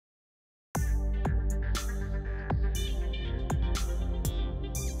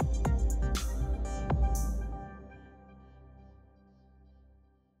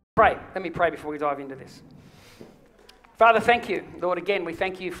Pray. Let me pray before we dive into this. Father, thank you. Lord, again, we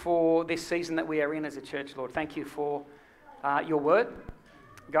thank you for this season that we are in as a church, Lord. Thank you for your word.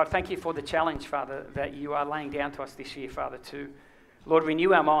 God, thank you for the challenge, Father, that you are laying down to us this year, Father, to, Lord,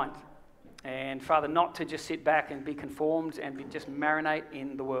 renew our mind. And, Father, not to just sit back and be conformed and just marinate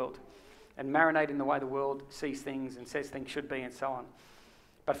in the world and marinate in the way the world sees things and says things should be and so on.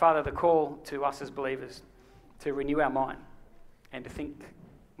 But, Father, the call to us as believers to renew our mind and to think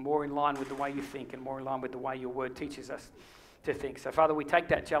more in line with the way you think and more in line with the way your word teaches us to think. So, Father, we take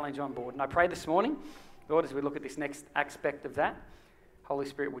that challenge on board. And I pray this morning, Lord, as we look at this next aspect of that, Holy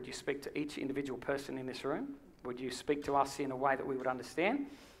Spirit, would you speak to each individual person in this room? Would you speak to us in a way that we would understand?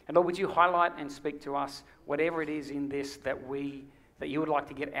 And Lord, would you highlight and speak to us whatever it is in this that you would like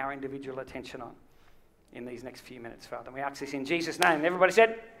to get our individual attention on in these next few minutes, Father. And we ask this in Jesus' name. Everybody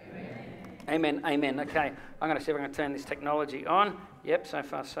said? Amen. Amen, amen. Okay, I'm going to see if I can turn this technology on. Yep, so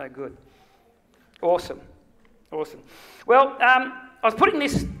far so good. Awesome. Well, I was putting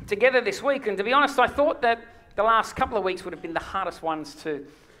this together this week, and to be honest, I thought that the last couple of weeks would have been the hardest ones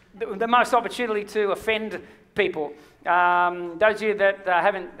the most opportunity to offend people. Those of you that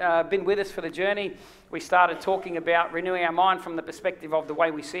haven't been with us for the journey, we started talking about renewing our mind from the perspective of the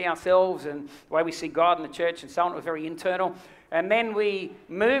way we see ourselves and the way we see God and the church and so on. It was very internal. And then we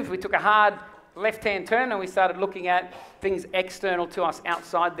took a hard left-hand turn and we started looking at things external to us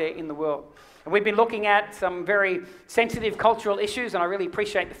outside there in the world. And we've been looking at some very sensitive cultural issues, and I really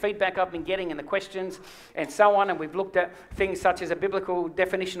appreciate the feedback I've been getting and the questions and so on. And we've looked at things such as a biblical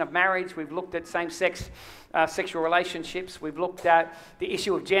definition of marriage. We've looked at same-sex sexual relationships. We've looked at the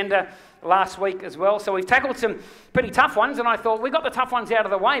issue of gender last week as well. So we've tackled some pretty tough ones, and I thought we got the tough ones out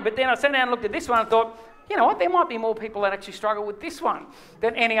of the way. But then I sat down and looked at this one and thought, you know what, there might be more people that actually struggle with this one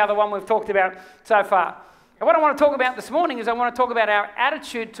than any other one we've talked about so far. And what I want to talk about this morning is I want to talk about our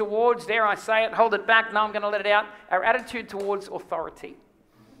attitude towards, dare I say it, hold it back, no, I'm going to let it out, our attitude towards authority.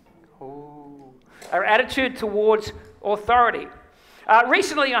 Ooh. Our attitude towards authority.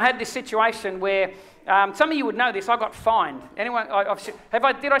 Recently I had this situation where, some of you would know this, I got fined. Anyone?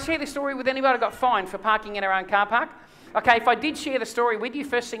 Did I share this story with anybody? I got fined for parking in our own car park? Okay, if I did share the story with you,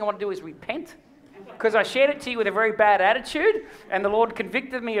 first thing I want to do is repent. Because I shared it to you with a very bad attitude, and the Lord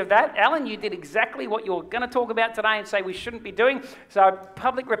convicted me of that. Alan, you did exactly what you're going to talk about today and say we shouldn't be doing. So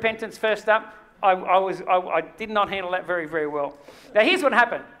public repentance first up. I did not handle that very, very well. Now here's what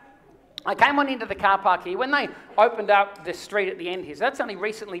happened. I came on into the car park here when they opened up the street at the end here. So that's only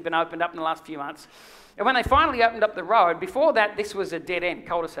recently been opened up in the last few months. And when they finally opened up the road, before that this was a dead end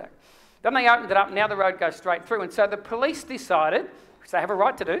cul-de-sac. Then they opened it up, now the road goes straight through. And so the police decided, which they have a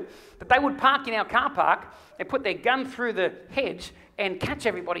right to do, that they would park in our car park and put their gun through the hedge and catch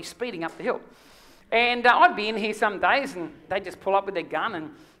everybody speeding up the hill. And I'd be in here some days and they'd just pull up with their gun and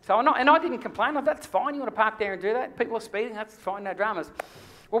so on. And I didn't complain. That's fine, you want to park there and do that? People are speeding, that's fine, no dramas.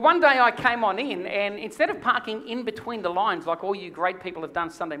 Well, one day I came on in, and instead of parking in between the lines like all you great people have done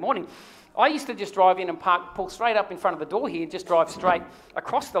Sunday morning, I used to just drive in and pull straight up in front of the door here and just drive straight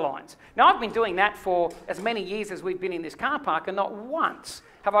across the lines. Now, I've been doing that for as many years as we've been in this car park, and not once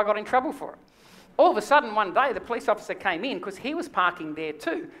have I got in trouble for it. All of a sudden, one day, the police officer came in because he was parking there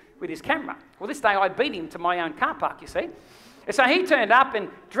too with his camera. Well, this day I beat him to my own car park, you see. And so he turned up and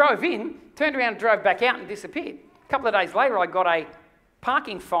drove in, turned around and drove back out and disappeared. A couple of days later, I got a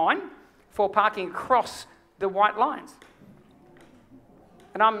parking fine for parking across the white lines.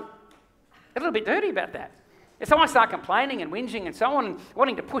 And I'm a little bit dirty about that. And so I start complaining and whinging and so on and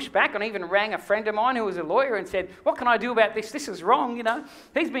wanting to push back, and even rang a friend of mine who was a lawyer and said, what can I do about this? This is wrong, you know.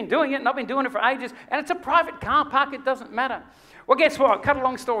 He's been doing it and I've been doing it for ages, and it's a private car park, it doesn't matter. Well, guess what? Cut a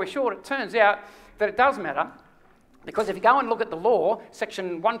long story short, it turns out that it does matter. Because if you go and look at the law,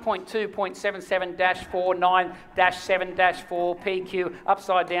 section 1.2.77-49-7-4 PQ,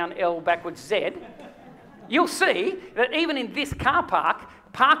 upside down L backwards Z, you'll see that even in this car park,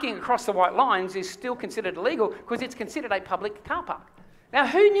 parking across the white lines is still considered illegal because it's considered a public car park. Now,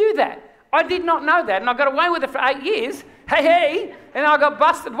 who knew that? I did not know that, and I got away with it for 8 years. Hey, and I got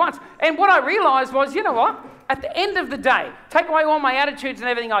busted once. And what I realised was, you know what? At the end of the day, take away all my attitudes and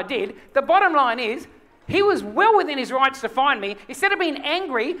everything I did, the bottom line is, he was well within his rights to fine me. Instead of being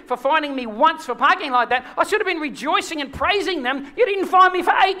angry for fining me once for parking like that, I should have been rejoicing and praising them. You didn't fine me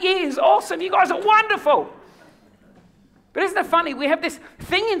for 8 years. Awesome. You guys are wonderful. But isn't it funny? We have this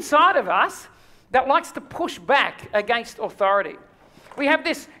thing inside of us that likes to push back against authority. We have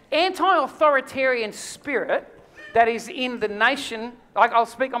this anti-authoritarian spirit that is in the nation. I'll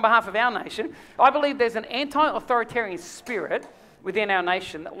speak on behalf of our nation. I believe there's an anti-authoritarian spirit within our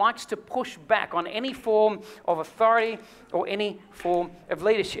nation that likes to push back on any form of authority or any form of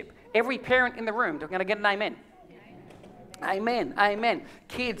leadership. Every parent in the room, they're going to get an amen. Amen, amen.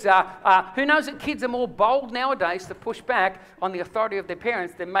 Kids who knows that kids are more bold nowadays to push back on the authority of their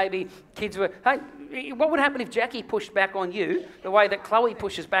parents than maybe kids were. Hey, what would happen if Jackie pushed back on you the way that Chloe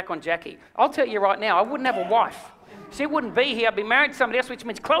pushes back on Jackie? I'll tell you right now, I wouldn't have a wife. She wouldn't be here. I'd be married to somebody else, which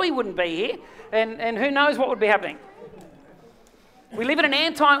means Chloe wouldn't be here. And who knows what would be happening. We live in an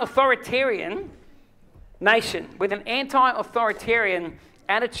anti-authoritarian nation with an anti-authoritarian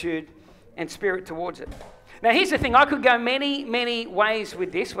attitude and spirit towards it. Now, here's the thing. I could go many, many ways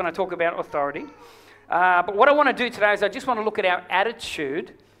with this when I talk about authority. But what I want to do today is I just want to look at our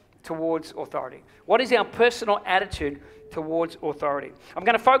attitude towards authority. What is our personal attitude towards authority? I'm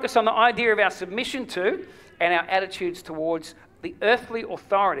going to focus on the idea of our submission to and our attitudes towards the earthly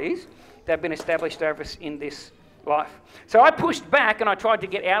authorities that have been established over us in this life. So I pushed back and I tried to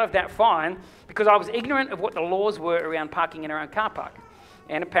get out of that fine because I was ignorant of what the laws were around parking in our own car park.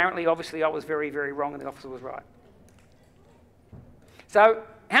 And apparently, obviously, I was very, very wrong and the officer was right. So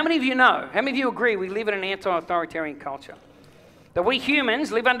how many of you know, how many of you agree we live in an anti-authoritarian culture? That we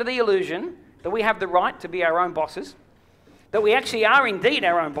humans live under the illusion that we have the right to be our own bosses, that we actually are indeed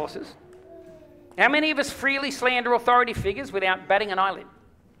our own bosses. How many of us freely slander authority figures without batting an eyelid?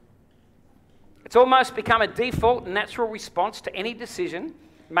 It's almost become a default natural response to any decision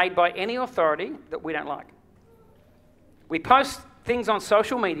made by any authority that we don't like. We post things on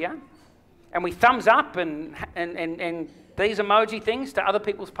social media and we thumbs up and these emoji things to other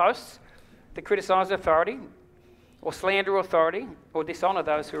people's posts to criticise authority or slander authority or dishonour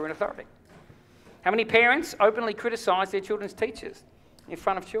those who are in authority. How many parents openly criticise their children's teachers in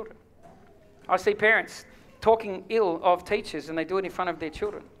front of children? I see parents talking ill of teachers and they do it in front of their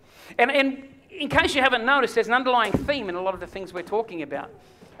children. And in case you haven't noticed, there's an underlying theme in a lot of the things we're talking about.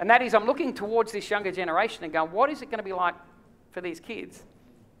 And that is I'm looking towards this younger generation and going, what is it going to be like for these kids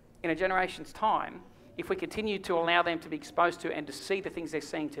in a generation's time if we continue to allow them to be exposed to and to see the things they're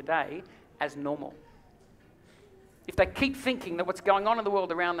seeing today as normal? If they keep thinking that what's going on in the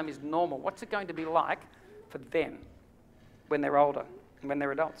world around them is normal, what's it going to be like for them when they're older and when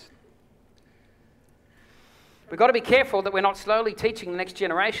they're adults? We've got to be careful that we're not slowly teaching the next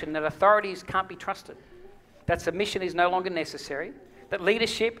generation that authorities can't be trusted, that submission is no longer necessary, that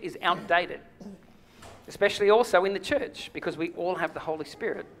leadership is outdated, especially also in the church, because we all have the Holy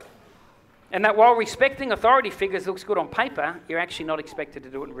Spirit. And that while respecting authority figures looks good on paper, you're actually not expected to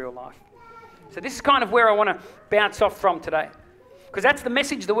do it in real life. So this is kind of where I want to bounce off from today, because that's the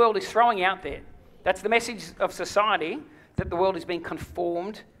message the world is throwing out there. That's the message of society that the world is being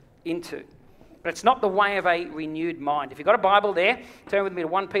conformed into. But it's not the way of a renewed mind. If you've got a Bible there, turn with me to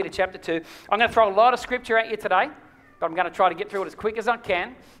 1 Peter chapter 2. I'm going to throw a lot of scripture at you today, but I'm going to try to get through it as quick as I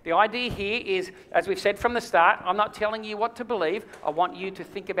can. The idea here is, as we've said from the start, I'm not telling you what to believe. I want you to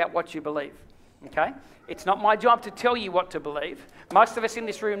think about what you believe. Okay? It's not my job to tell you what to believe. Most of us in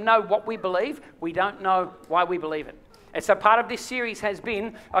this room know what we believe. We don't know why we believe it. And so part of this series has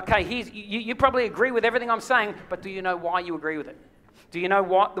been, okay, you probably agree with everything I'm saying, but do you know why you agree with it? Do you know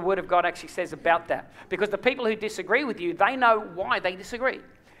what the Word of God actually says about that? Because the people who disagree with you, they know why they disagree.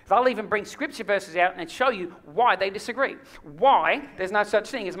 They'll even bring scripture verses out and show you why they disagree. Why there's no such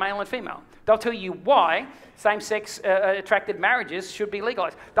thing as male and female. They'll tell you why same-sex attracted marriages should be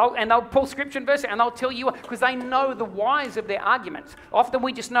legalized. They'll pull scripture and verses and they'll tell you, because they know the whys of their arguments. Often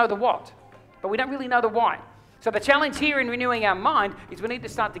we just know the what, but we don't really know the why. So the challenge here in renewing our mind is we need to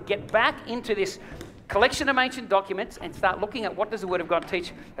start to get back into this collection of ancient documents and start looking at what does the Word of God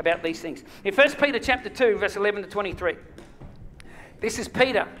teach about these things. In 1 Peter chapter 2, verse 11 to 23. This is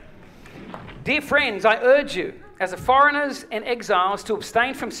Peter. Dear friends, I urge you, as foreigners and exiles, to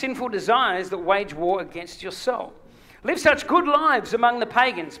abstain from sinful desires that wage war against your soul. Live such good lives among the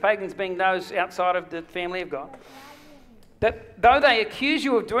pagans, pagans being those outside of the family of God, that though they accuse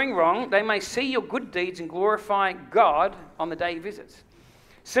you of doing wrong, they may see your good deeds and glorify God on the day he visits.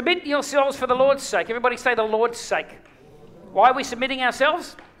 Submit yourselves for the Lord's sake. Everybody say the Lord's sake. Why are we submitting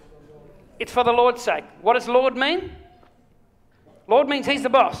ourselves? It's for the Lord's sake. What does Lord mean? Lord means he's the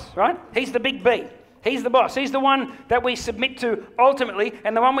boss, right? He's the big B. He's the boss. He's the one that we submit to ultimately.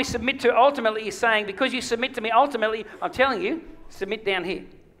 And the one we submit to ultimately is saying, because you submit to me ultimately, I'm telling you, submit down here.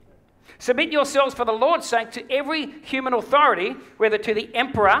 Submit yourselves for the Lord's sake to every human authority, whether to the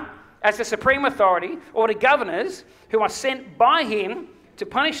emperor as the supreme authority or to governors who are sent by him to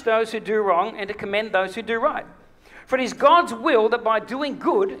punish those who do wrong and to commend those who do right. For it is God's will that by doing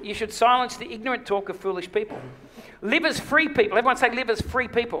good you should silence the ignorant talk of foolish people. Live as free people. Everyone say live as free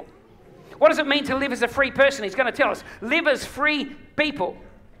people. What does it mean to live as a free person? He's going to tell us. Live as free people.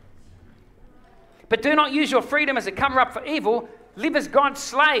 But do not use your freedom as a cover-up for evil. Live as God's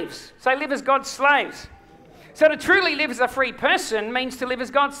slaves. Say, live as God's slaves. So to truly live as a free person means to live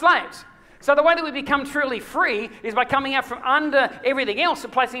as God's slaves. So the way that we become truly free is by coming out from under everything else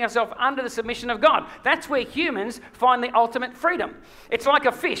and placing ourselves under the submission of God. That's where humans find the ultimate freedom. It's like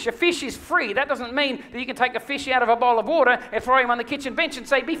a fish. A fish is free. That doesn't mean that you can take a fish out of a bowl of water and throw him on the kitchen bench and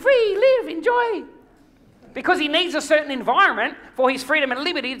say, be free, live, enjoy. Because he needs a certain environment for his freedom and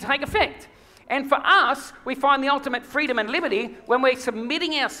liberty to take effect. And for us, we find the ultimate freedom and liberty when we're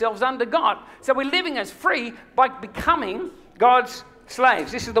submitting ourselves under God. So we're living as free by becoming God's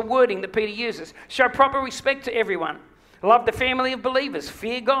slaves. This is the wording that Peter uses. Show proper respect to everyone. Love the family of believers.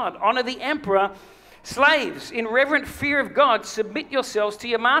 Fear God. Honor the emperor. Slaves, in reverent fear of God, submit yourselves to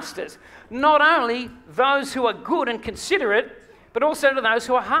your masters. Not only those who are good and considerate, but also to those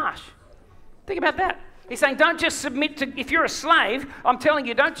who are harsh. Think about that. He's saying don't just submit to, if you're a slave, I'm telling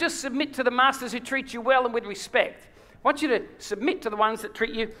you, don't just submit to the masters who treat you well and with respect. I want you to submit to the ones that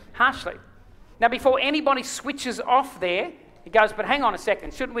treat you harshly. Now, before anybody switches off there, he goes, but hang on a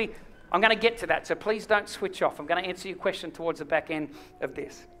second, shouldn't we? I'm going to get to that, so please don't switch off. I'm going to answer your question towards the back end of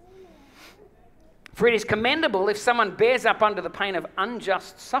this. For it is commendable if someone bears up under the pain of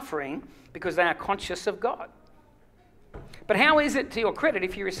unjust suffering because they are conscious of God. But how is it to your credit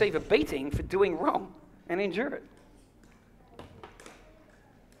if you receive a beating for doing wrong and endure it?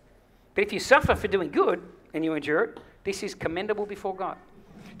 But if you suffer for doing good and you endure it, this is commendable before God.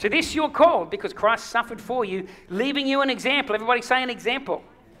 To this you're called because Christ suffered for you, leaving you an example. Everybody say an example.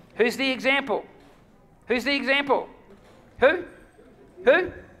 Who's the example? Who's the example? Who?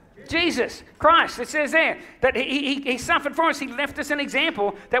 Who? Jesus, Christ. It says there that he suffered for us. He left us an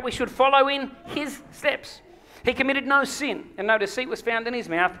example that we should follow in his steps. He committed no sin, and no deceit was found in his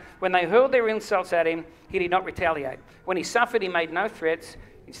mouth. When they hurled their insults at him, he did not retaliate. When he suffered, he made no threats.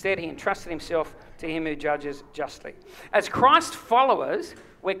 Instead, he entrusted himself to him who judges justly. As Christ followers,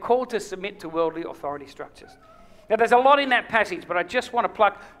 we're called to submit to worldly authority structures. Now, there's a lot in that passage, but I just want to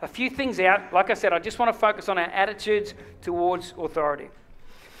pluck a few things out. Like I said, I just want to focus on our attitudes towards authority.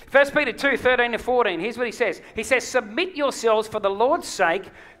 1 Peter 2, 13 to 14, here's what he says. He says, submit yourselves for the Lord's sake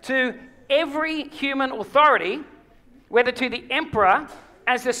to every human authority, whether to the emperor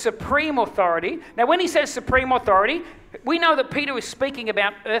as the supreme authority. Now, when he says supreme authority, we know that Peter is speaking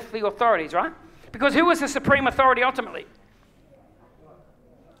about earthly authorities, right? Because who was the supreme authority ultimately?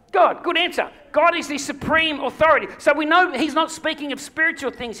 God. Good answer. God is the supreme authority. So we know he's not speaking of spiritual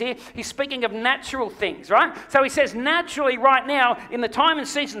things here. He's speaking of natural things, right? So he says naturally right now, in the time and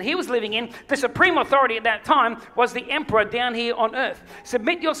season he was living in, the supreme authority at that time was the emperor down here on earth.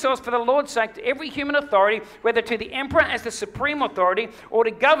 Submit yourselves for the Lord's sake to every human authority, whether to the emperor as the supreme authority or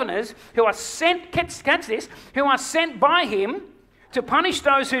to governors who are sent, catch this, who are sent by him to punish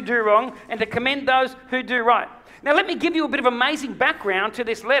those who do wrong and to commend those who do right. Now, let me give you a bit of amazing background to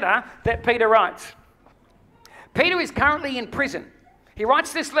this letter that Peter writes. Peter is currently in prison. He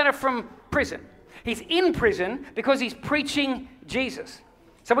writes this letter from prison. He's in prison because he's preaching Jesus.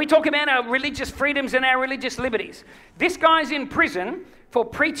 So we talk about our religious freedoms and our religious liberties. This guy's in prison for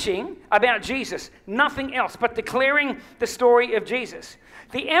preaching about Jesus, nothing else but declaring the story of Jesus.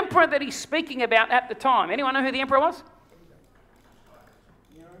 The emperor that he's speaking about at the time, anyone know who the emperor was?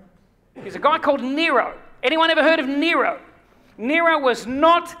 He's a guy called Nero. Anyone ever heard of Nero? Nero was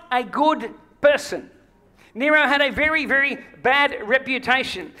not a good person. Nero had a very, very bad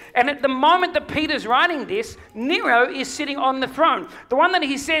reputation. And at the moment that Peter's writing this, Nero is sitting on the throne. The one that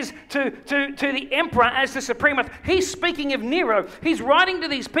he says to the emperor as the supreme, he's speaking of Nero. He's writing to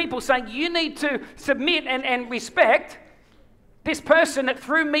these people saying, you need to submit and respect this person that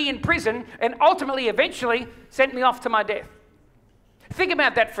threw me in prison and ultimately, eventually, sent me off to my death. Think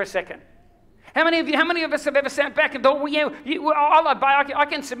about that for a second. How many of us have ever sat back and thought, well, yeah, I'll obey, I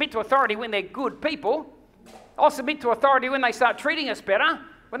can submit to authority when they're good people. I'll submit to authority when they start treating us better,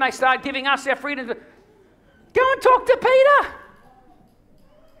 when they start giving us our freedom. Go and talk to Peter.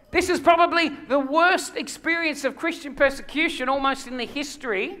 This is probably the worst experience of Christian persecution almost in the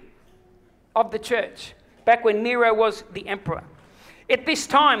history of the church, back when Nero was the emperor. At this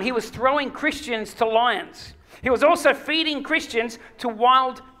time, he was throwing Christians to lions. He was also feeding Christians to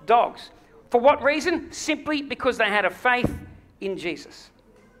wild dogs. For what reason? Simply because they had a faith in Jesus.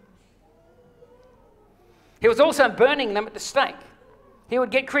 He was also burning them at the stake. He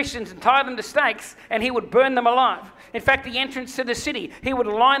would get Christians and tie them to stakes, and he would burn them alive. In fact, the entrance to the city, he would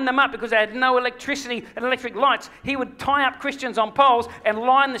line them up because they had no electricity and electric lights. He would tie up Christians on poles and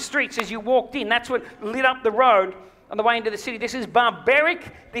line the streets as you walked in. That's what lit up the road on the way into the city. This is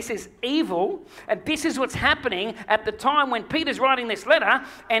barbaric, this is evil, and this is what's happening at the time when Peter's writing this letter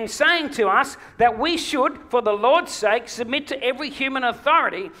and saying to us that we should, for the Lord's sake, submit to every human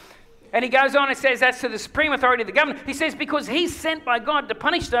authority. And he goes on and says that's to the supreme authority of the government. He says because he's sent by God to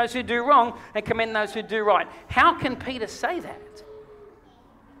punish those who do wrong and commend those who do right. How can Peter say that?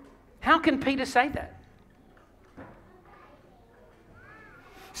 How can Peter say that?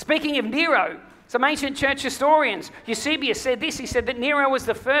 Speaking of Nero, some ancient church historians, Eusebius said this. He said that Nero was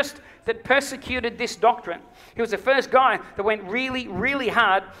the first that persecuted this doctrine. He was the first guy that went really, really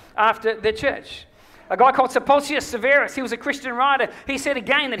hard after the church. A guy called Sulpicius Severus, he was a Christian writer. He said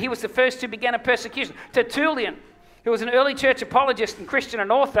again that he was the first who began a persecution. Tertullian, who was an early church apologist and Christian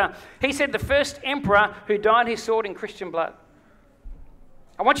and author, he said the first emperor who dyed his sword in Christian blood.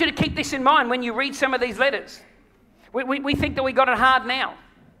 I want you to keep this in mind when you read some of these letters. We think that we got it hard now.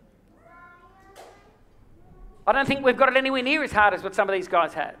 I don't think we've got it anywhere near as hard as what some of these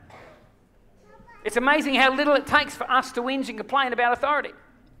guys had. It's amazing how little it takes for us to whinge and complain about authority.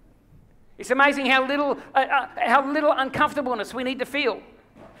 It's amazing how little uncomfortableness we need to feel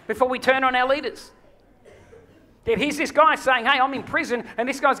before we turn on our leaders. If here's this guy saying, hey, I'm in prison and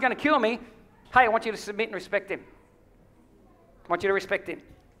this guy's going to kill me. Hey, I want you to submit and respect him. I want you to respect him.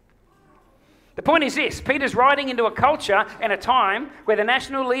 The point is this. Peter's writing into a culture and a time where the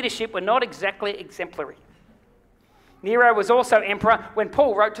national leadership were not exactly exemplary. Nero was also emperor when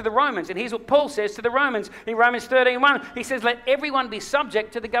Paul wrote to the Romans. And here's what Paul says to the Romans in Romans 13:1. He says, let everyone be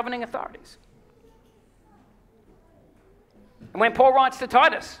subject to the governing authorities. And when Paul writes to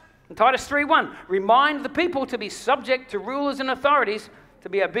Titus, in Titus 3:1, remind the people to be subject to rulers and authorities, to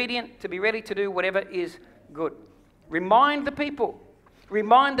be obedient, to be ready to do whatever is good. Remind the people.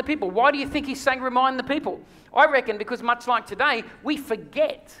 Remind the people. Why do you think he's saying remind the people? I reckon because much like today, we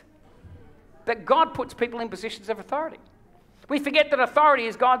forget that God puts people in positions of authority. We forget that authority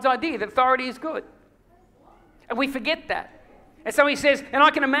is God's idea, that authority is good. And we forget that. And so he says, and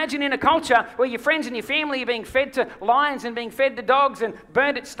I can imagine in a culture where your friends and your family are being fed to lions and being fed to dogs and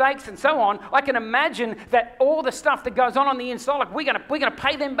burned at stakes and so on, I can imagine that all the stuff that goes on the inside, like we're going to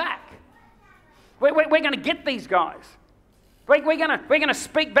pay them back. We're going to get these guys. We're going to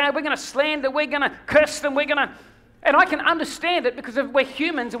speak bad, we're going to slander, we're going to curse them, and I can understand it because we're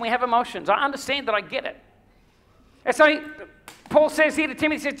humans and we have emotions. I understand that, I get it. And so Paul says here to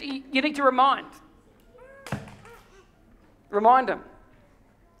Timothy, he says, you need to remind. Remind them.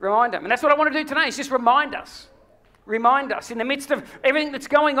 Remind them. And that's what I want to do today, is just remind us. Remind us in the midst of everything that's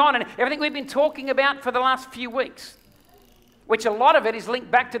going on and everything we've been talking about for the last few weeks, which a lot of it is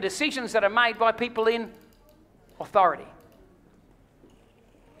linked back to decisions that are made by people in authority.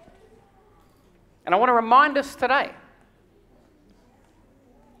 And I want to remind us today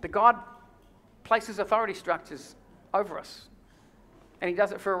that God places authority structures over us. And he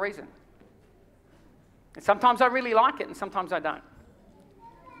does it for a reason. And sometimes I really like it and sometimes I don't.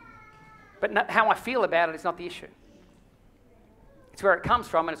 But how I feel about it is not the issue. It's where it comes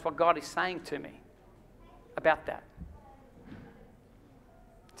from and it's what God is saying to me about that.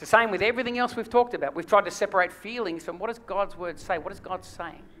 It's the same with everything else we've talked about. We've tried to separate feelings from what does God's word say? What is God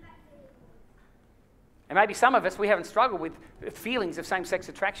saying? And maybe some of us, we haven't struggled with feelings of same-sex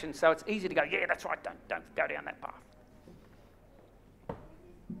attraction, so it's easy to go, yeah, that's right, don't go down that path.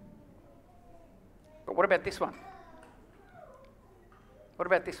 But what about this one? What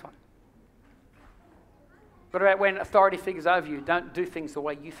about this one? What about when authority figures over you don't do things the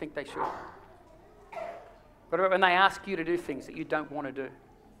way you think they should? What about when they ask you to do things that you don't want to do?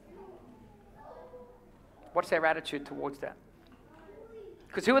 What's our attitude towards that?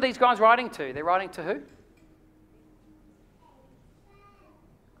 Because who are these guys writing to? They're writing to who?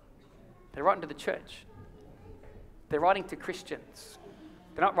 They're writing to the church. They're writing to Christians.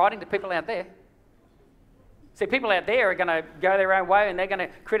 They're not writing to people out there. See, people out there are going to go their own way and they're going to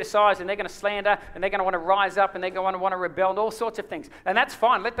criticize and they're going to slander and they're going to want to rise up and they're going to want to rebel and all sorts of things. And that's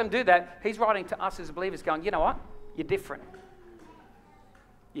fine. Let them do that. He's writing to us as believers going, you know what? You're different.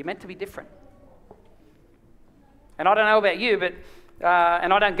 You're meant to be different. And I don't know about you, but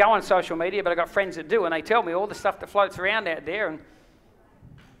and I don't go on social media, but I've got friends that do, and they tell me all the stuff that floats around out there. And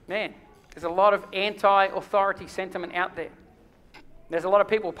man, there's a lot of anti-authority sentiment out there. There's a lot of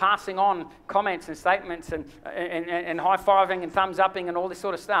people passing on comments and statements and high-fiving and thumbs-upping and all this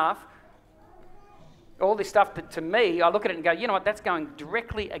sort of stuff. All this stuff that to me, I look at it and go, you know what, that's going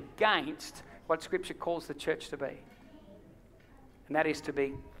directly against what Scripture calls the church to be. And that is to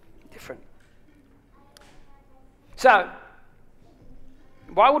be different. So,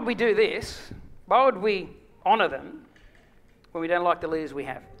 why would we do this? Why would we honour them when we don't like the leaders we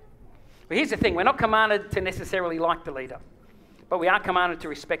have? But here's the thing, we're not commanded to necessarily like the leader, but we are commanded to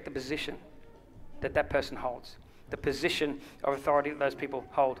respect the position that that person holds, the position of authority that those people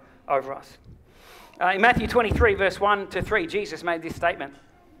hold over us. In Matthew 23, verse 1 to 3, Jesus made this statement.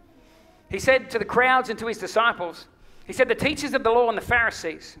 He said to the crowds and to his disciples, he said, the teachers of the law and the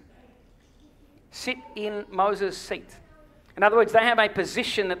Pharisees sit in Moses' seat. In other words, they have a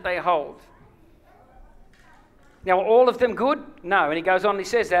position that they hold. Now, are all of them good? No. And he goes on and he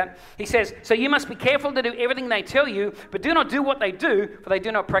says that. He says, so you must be careful to do everything they tell you, but do not do what they do, for they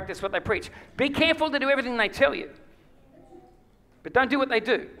do not practice what they preach. Be careful to do everything they tell you, but don't do what they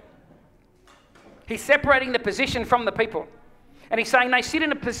do. He's separating the position from the people. And he's saying they sit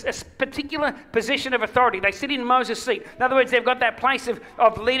in a particular position of authority. They sit in Moses' seat. In other words, they've got that place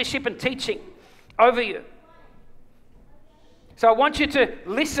of leadership and teaching over you. So I want you to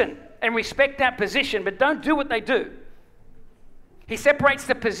listen and respect that position, but don't do what they do. He separates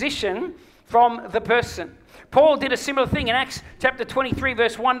the position from the person. Paul did a similar thing in Acts chapter 23,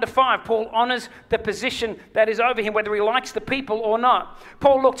 verse 1 to 5. Paul honors the position that is over him, whether he likes the people or not.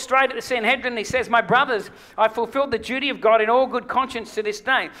 Paul looked straight at the Sanhedrin and he says, my brothers, I fulfilled the duty of God in all good conscience to this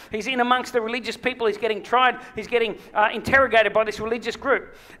day. He's in amongst the religious people. He's getting tried. He's getting interrogated by this religious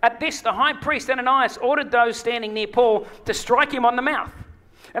group. At this, the high priest Ananias ordered those standing near Paul to strike him on the mouth.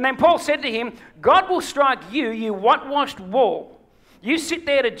 And then Paul said to him, God will strike you, you whitewashed wall. You sit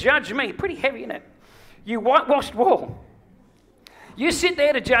there to judge me. Pretty heavy, isn't it? You whitewashed wall. You sit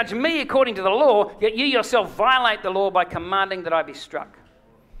there to judge me according to the law, yet you yourself violate the law by commanding that I be struck.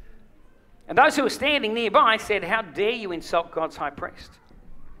 And those who were standing nearby said, how dare you insult God's high priest?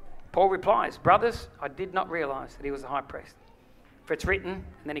 Paul replies, brothers, I did not realize that he was the high priest. For it's written, and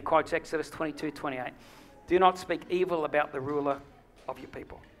then he quotes Exodus 22:28, do not speak evil about the ruler of your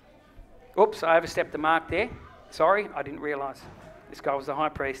people. Oops, I overstepped the mark there. Sorry, I didn't realize this guy was the high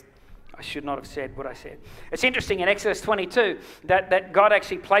priest. I should not have said what I said. It's interesting in Exodus 22 that God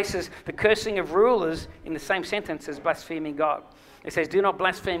actually places the cursing of rulers in the same sentence as blaspheming God. It says, do not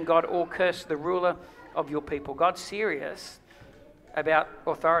blaspheme God or curse the ruler of your people. God's serious about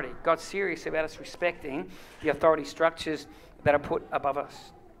authority. God's serious about us respecting the authority structures that are put above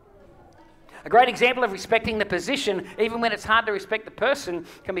us. A great example of respecting the position, even when it's hard to respect the person,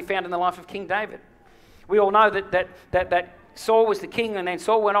 can be found in the life of King David. We all know that Saul was the king, and then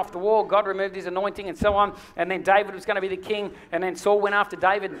Saul went off the war. God removed his anointing and so on. And then David was going to be the king. And then Saul went after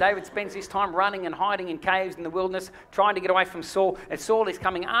David. And David spends his time running and hiding in caves in the wilderness, trying to get away from Saul. And Saul is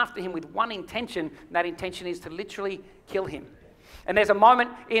coming after him with one intention. And that intention is to literally kill him. And there's a moment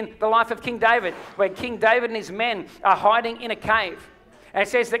in the life of King David where King David and his men are hiding in a cave. And it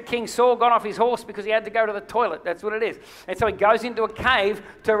says that King Saul got off his horse because he had to go to the toilet. That's what it is. And so he goes into a cave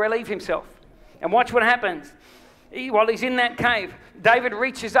to relieve himself. And watch what happens. While he's in that cave, David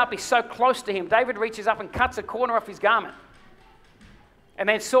reaches up. He's so close to him. David reaches up and cuts a corner off his garment. And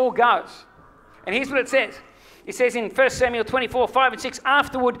then Saul goes. And here's what it says. It says in 1 Samuel 24, 5 and 6,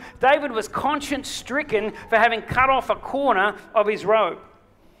 afterward, David was conscience-stricken for having cut off a corner of his robe.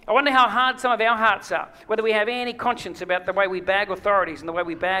 I wonder how hard some of our hearts are, whether we have any conscience about the way we bag authorities and the way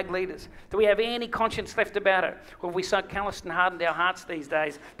we bag leaders. Do we have any conscience left about it? Or have we so calloused and hardened our hearts these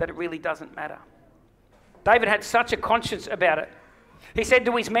days that it really doesn't matter? David had such a conscience about it. He said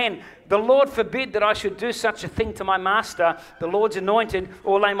to his men, the Lord forbid that I should do such a thing to my master, the Lord's anointed,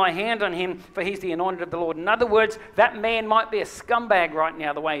 or lay my hand on him, for he's the anointed of the Lord. In other words, that man might be a scumbag right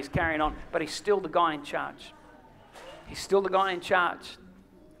now, the way he's carrying on, but he's still the guy in charge. He's still the guy in charge.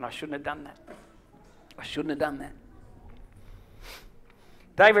 And I shouldn't have done that. I shouldn't have done that.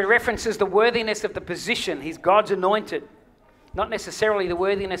 David references the worthiness of the position. He's God's anointed, not necessarily the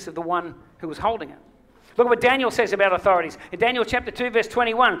worthiness of the one who was holding it. Look at what Daniel says about authorities. In Daniel chapter 2, verse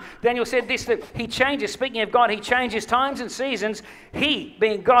 21, Daniel said this, that he changes, speaking of God, he changes times and seasons. He,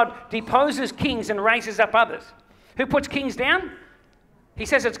 being God, deposes kings and raises up others. Who puts kings down? He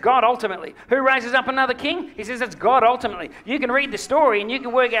says it's God ultimately. Who raises up another king? He says it's God ultimately. You can read the story and you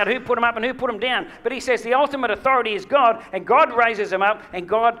can work out who put them up and who put them down. But he says the ultimate authority is God, and God raises them up and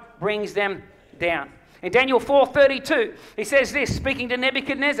God brings them down. In Daniel 4:32, he says this, speaking to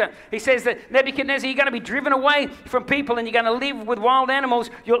Nebuchadnezzar. He says that, Nebuchadnezzar, you're going to be driven away from people and you're going to live with wild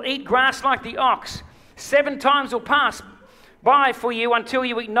animals. You'll eat grass like the ox. 7 times will pass by for you until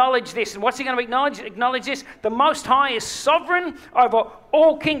you acknowledge this. And what's he going to acknowledge? Acknowledge this. The Most High is sovereign over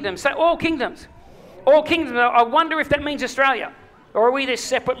all kingdoms. Say all kingdoms. All kingdoms. I wonder if that means Australia. Or are we this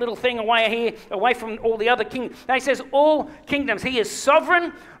separate little thing away here, away from all the other kingdoms? No, he says all kingdoms. He is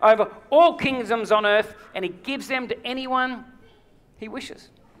sovereign over all kingdoms on earth, and he gives them to anyone he wishes.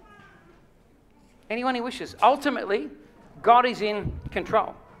 Anyone he wishes. Ultimately, God is in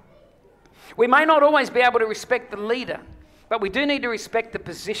control. We may not always be able to respect the leader, but we do need to respect the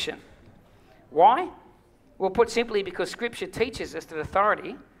position. Why? Well, put simply, because Scripture teaches us that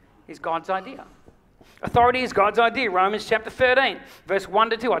authority is God's idea. Authority is God's idea. Romans chapter 13, verse 1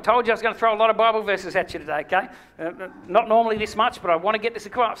 to 2. I told you I was going to throw a lot of Bible verses at you today, okay? Not normally this much, but I want to get this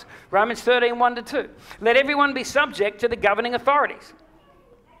across. Romans 13, 1 to 2. Let everyone be subject to the governing authorities.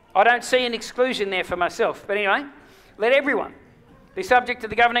 I don't see an exclusion there for myself. But anyway, let everyone be subject to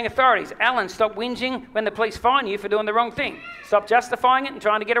the governing authorities. Alan, stop whinging when the police fine you for doing the wrong thing. Stop justifying it and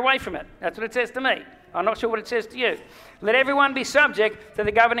trying to get away from it. That's what it says to me. I'm not sure what it says to you. Let everyone be subject to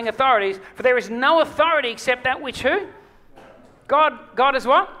the governing authorities, for there is no authority except that which who? God is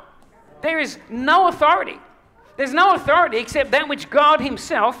what? There is no authority. There's no authority except that which God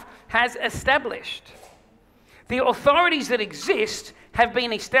himself has established. The authorities that exist have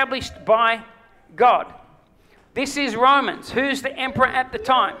been established by God. This is Romans. Who's the emperor at the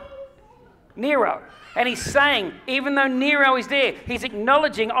time? Nero. And he's saying, even though Nero is there, he's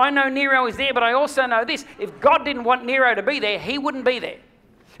acknowledging, I know Nero is there, but I also know this. If God didn't want Nero to be there, he wouldn't be there.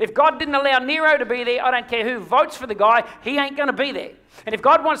 If God didn't allow Nero to be there, I don't care who votes for the guy, he ain't going to be there. And if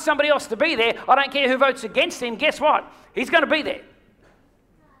God wants somebody else to be there, I don't care who votes against him, guess what? He's going to be there.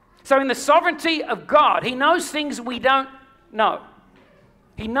 So in the sovereignty of God, he knows things we don't know.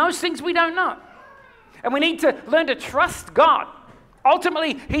 He knows things we don't know. And we need to learn to trust God.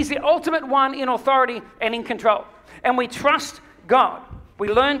 Ultimately, he's the ultimate one in authority and in control. And we trust God. We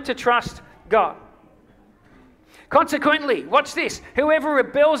learn to trust God. Consequently, watch this. Whoever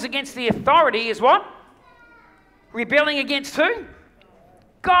rebels against the authority is what? Rebelling against who?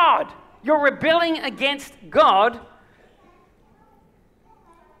 God. You're rebelling against God.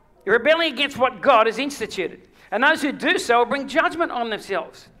 You're rebelling against what God has instituted. And those who do so will bring judgment on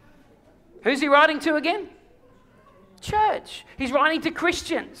themselves. Who's he writing to again? Church. He's writing to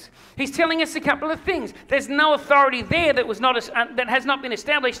Christians. He's telling us a couple of things. There's no authority there that has not been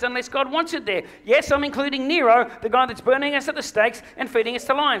established unless God wants it there. Yes, I'm including Nero, the guy that's burning us at the stakes and feeding us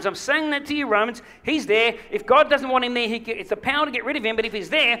to lions. I'm saying that to you, Romans. He's there. If God doesn't want him there, it's the power to get rid of him. But if he's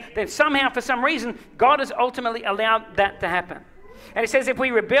there, then somehow, for some reason, God has ultimately allowed that to happen. And it says if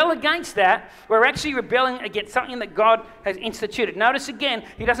we rebel against that, we're actually rebelling against something that God has instituted. Notice again,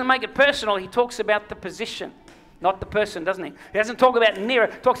 he doesn't make it personal. He talks about the position, not the person, doesn't he? He doesn't talk about Nero.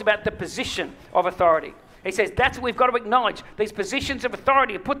 He talks about the position of authority. He says that's what we've got to acknowledge. These positions of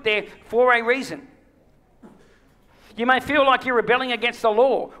authority are put there for a reason. You may feel like you're rebelling against a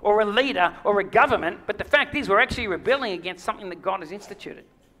law or a leader or a government, but the fact is we're actually rebelling against something that God has instituted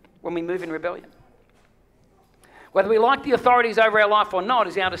when we move in rebellion. Whether we like the authorities over our life or not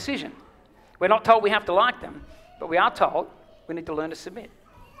is our decision. We're not told we have to like them, but we are told we need to learn to submit.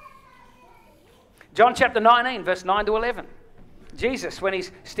 John chapter 19, verse 9 to 11. Jesus, when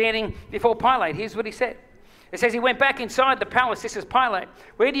he's standing before Pilate, here's what he said. It says he went back inside the palace. This is Pilate.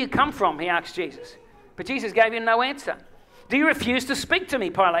 Where do you come from? He asked Jesus. But Jesus gave him no answer. Do you refuse to speak to me?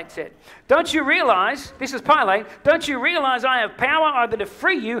 Pilate said. Don't you realize, this is Pilate, don't you realize I have power either to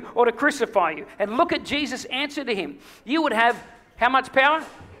free you or to crucify you? And look at Jesus' answer to him. You would have how much power?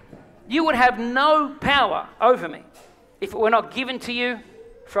 You would have no power over me if it were not given to you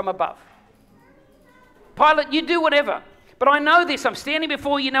from above. Pilate, you do whatever. But I know this. I'm standing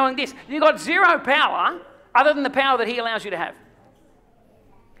before you knowing this. You've got zero power other than the power that he allows you to have.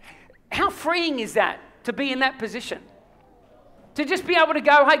 How freeing is that to be in that position? To just be able to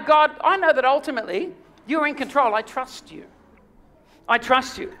go, hey, God, I know that ultimately you're in control. I trust you. I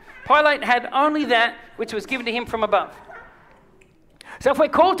trust you. Pilate had only that which was given to him from above. So if we're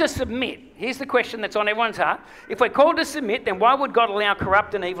called to submit, here's the question that's on everyone's heart. If we're called to submit, then why would God allow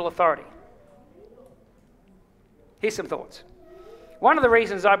corrupt and evil authority? Here's some thoughts. One of the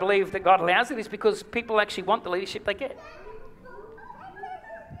reasons I believe that God allows it is because people actually want the leadership they get.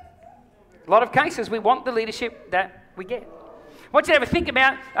 A lot of cases, we want the leadership that we get. I want you to have a think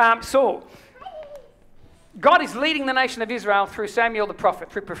about Saul. God is leading the nation of Israel through Samuel the prophet,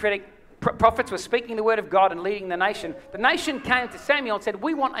 through prophetic prophets were speaking the word of God and leading the nation. The nation came to Samuel and said,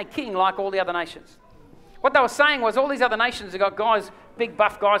 we want a king like all the other nations. What they were saying was all these other nations have got guys, big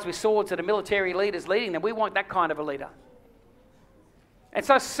buff guys with swords that are military leaders leading them. We want that kind of a leader. And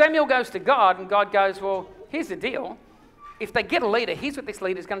so Samuel goes to God and God goes, well, here's the deal. If they get a leader, here's what this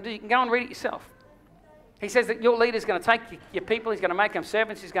leader's going to do. You can go and read it yourself. He says that your leader's going to take your people, he's going to make them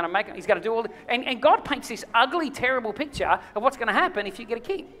servants, he's going to do all and God paints this ugly, terrible picture of what's going to happen if you get a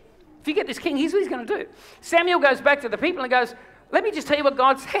king. If you get this king, here's what he's going to do. Samuel goes back to the people and goes, let me just tell you what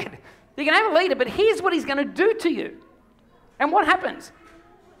God said. You can have a leader, but here's what he's going to do to you. And what happens?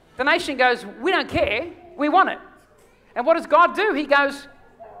 The nation goes, we don't care, we want it. And what does God do? He goes,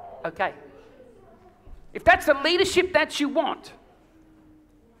 okay. if that's the leadership that you want,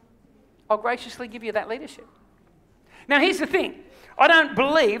 I'll graciously give you that leadership. Now, here's the thing. I don't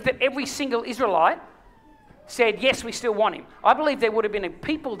believe that every single Israelite said, yes, we still want him. I believe there would have been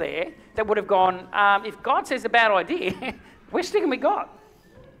people there that would have gone, if God says a bad idea, we're sticking with God.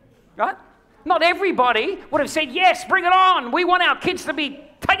 Right? Not everybody would have said, yes, bring it on. We want our kids to be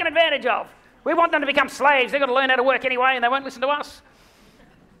taken advantage of. We want them to become slaves. They've got to learn how to work anyway, and they won't listen to us.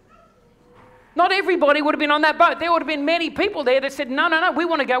 Not everybody would have been on that boat. There would have been many people there that said, no, we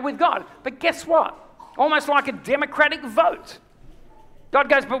want to go with God. But guess what? Almost like a democratic vote. God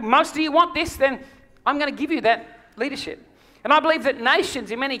goes, but most of you want this, then I'm going to give you that leadership. And I believe that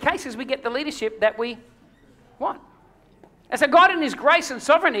nations, in many cases, we get the leadership that we want. And so God in his grace and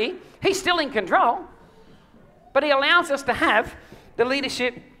sovereignty, he's still in control, but he allows us to have the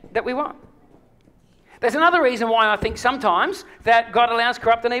leadership that we want. There's another reason why I think sometimes that God allows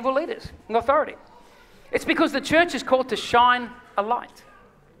corrupt and evil leaders and authority. It's because the church is called to shine a light.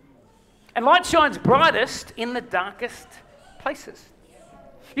 And light shines brightest in the darkest places.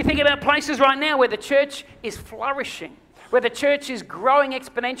 You think about places right now where the church is flourishing, where the church is growing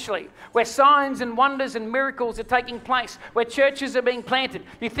exponentially, where signs and wonders and miracles are taking place, where churches are being planted.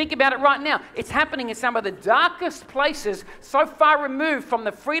 You think about it right now. It's happening in some of the darkest places, so far removed from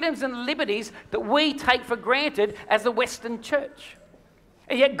the freedoms and liberties that we take for granted as the Western church.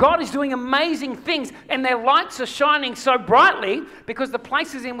 And yet God is doing amazing things, and their lights are shining so brightly because the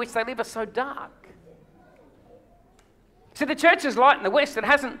places in which they live are so dark. So the church's light in the West, it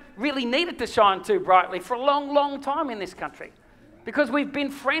hasn't really needed to shine too brightly for a long, long time in this country, because we've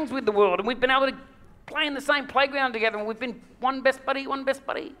been friends with the world and we've been able to play in the same playground together, and we've been one best buddy.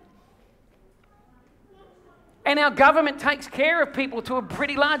 And our government takes care of people to a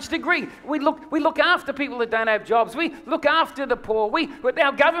pretty large degree. We look after people that don't have jobs. We look after the poor.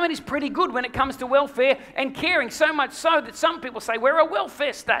 Our government is pretty good when it comes to welfare and caring, so much so that some people say we're a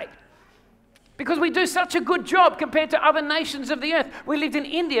welfare state. Because we do such a good job compared to other nations of the earth. We lived in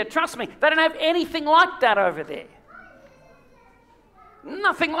India, trust me, they don't have anything like that over there.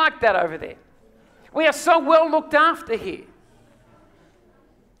 Nothing like that over there. We are so well looked after here.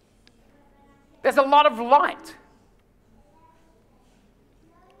 There's a lot of light.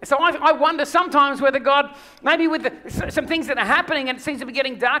 So I wonder sometimes whether God, maybe with some things that are happening and it seems to be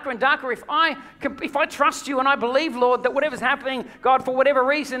getting darker and darker, if I trust you and I believe, Lord, that whatever's happening, God, for whatever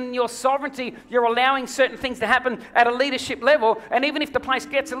reason, your sovereignty, you're allowing certain things to happen at a leadership level, and even if the place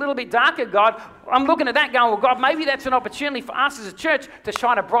gets a little bit darker, God, I'm looking at that going, well, God, maybe that's an opportunity for us as a church to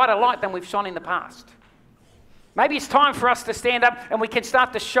shine a brighter light than we've shone in the past. Maybe it's time for us to stand up and we can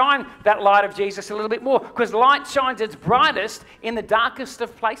start to shine that light of Jesus a little bit more, because light shines its brightest in the darkest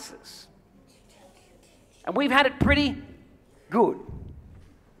of places. And we've had it pretty good.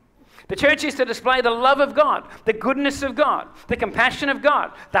 The church is to display the love of God, the goodness of God, the compassion of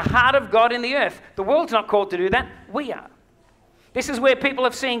God, the heart of God in the earth. The world's not called to do that. We are. This is where people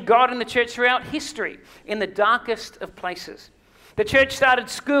have seen God in the church throughout history, in the darkest of places. The church started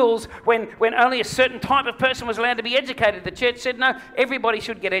schools when only a certain type of person was allowed to be educated. The church said, no, everybody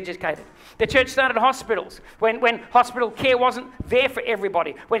should get educated. The church started hospitals when hospital care wasn't there for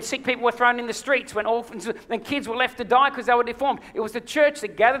everybody, when sick people were thrown in the streets, when orphans and kids were left to die because they were deformed. It was the church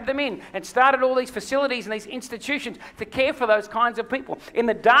that gathered them in and started all these facilities and these institutions to care for those kinds of people. In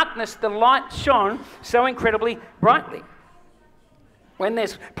the darkness, the light shone so incredibly brightly. When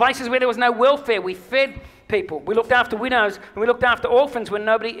there's places where there was no welfare, we fed people. We looked after widows and we looked after orphans when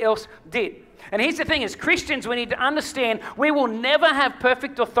nobody else did. And here's the thing, as Christians, we need to understand we will never have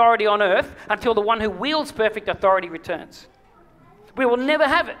perfect authority on earth until the one who wields perfect authority returns. We will never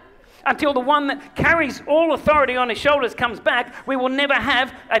have it. Until the one that carries all authority on his shoulders comes back, we will never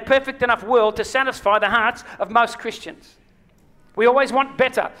have a perfect enough world to satisfy the hearts of most Christians. We always want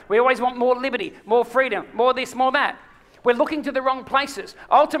better. We always want more liberty, more freedom, more this, more that. We're looking to the wrong places.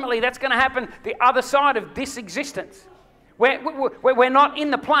 Ultimately, that's going to happen the other side of this existence. We're not in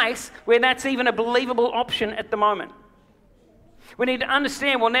the place where that's even a believable option at the moment. We need to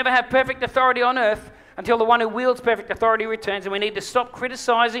understand we'll never have perfect authority on earth until the one who wields perfect authority returns, and we need to stop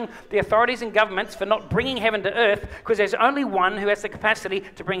criticizing the authorities and governments for not bringing heaven to earth, because there's only one who has the capacity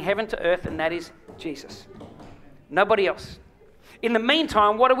to bring heaven to earth, and that is Jesus. Nobody else. In the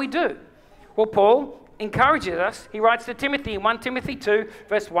meantime, what do? Well, Paul encourages us. He writes to Timothy in 1 Timothy 2,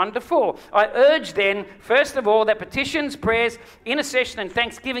 verse 1-4. I urge then, first of all, that petitions, prayers, intercession, and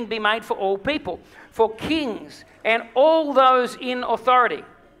thanksgiving be made for all people, for kings and all those in authority.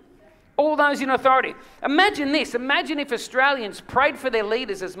 All those in authority. Imagine this. Imagine if Australians prayed for their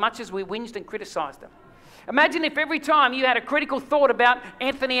leaders as much as we whinged and criticised them. Imagine if every time you had a critical thought about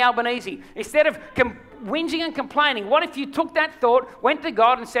Anthony Albanese, instead of whinging and complaining, what if you took that thought, went to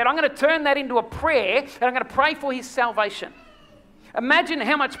God and said, I'm going to turn that into a prayer and I'm going to pray for his salvation. Imagine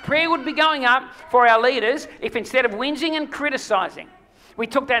how much prayer would be going up for our leaders if instead of whinging and criticizing, we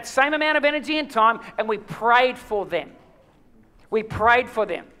took that same amount of energy and time and we prayed for them. We prayed for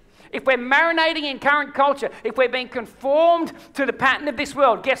them. If we're marinating in current culture, if we're being conformed to the pattern of this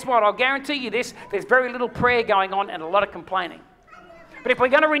world, guess what? I'll guarantee you this, there's very little prayer going on and a lot of complaining. But if we're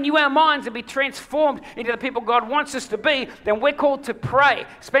going to renew our minds and be transformed into the people God wants us to be, then we're called to pray.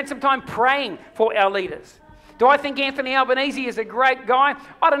 Spend some time praying for our leaders. Do I think Anthony Albanese is a great guy?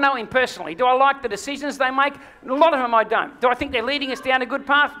 I don't know him personally. Do I like the decisions they make? A lot of them I don't. Do I think they're leading us down a good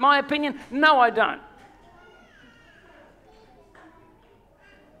path? My opinion? No, I don't.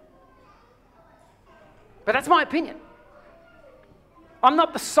 But that's my opinion. I'm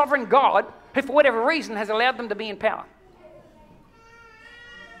not the sovereign God who, for whatever reason, has allowed them to be in power.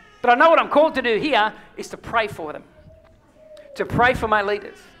 But I know what I'm called to do here is to pray for them, to pray for my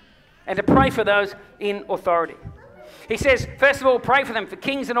leaders, and to pray for those in authority. He says, first of all, pray for them, for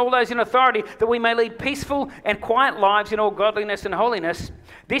kings and all those in authority, that we may lead peaceful and quiet lives in all godliness and holiness.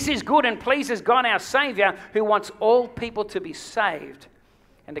 This is good and pleases God our Saviour, who wants all people to be saved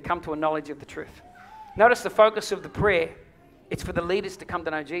and to come to a knowledge of the truth. Notice the focus of the prayer. It's for the leaders to come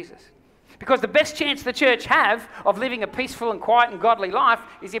to know Jesus. Because the best chance the church have of living a peaceful and quiet and godly life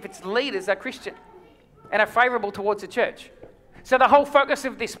is if its leaders are Christian and are favourable towards the church. So the whole focus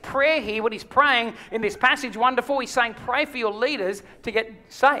of this prayer here, what he's praying in this passage, wonderful, he's saying pray for your leaders to get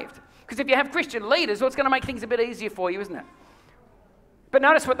saved. Because if you have Christian leaders, well, it's going to make things a bit easier for you, isn't it? But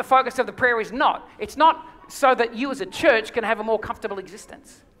notice what the focus of the prayer is not. It's not so that you as a church can have a more comfortable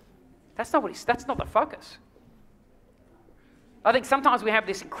existence. That's not the focus. I think sometimes we have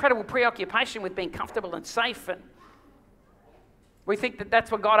this incredible preoccupation with being comfortable and safe, and we think that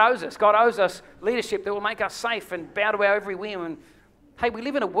that's what God owes us. God owes us leadership that will make us safe and bow to our every whim. And hey, we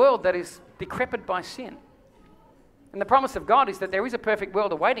live in a world that is decrepit by sin. And the promise of God is that there is a perfect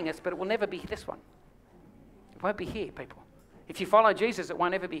world awaiting us, but it will never be this one. It won't be here, people. If you follow Jesus, it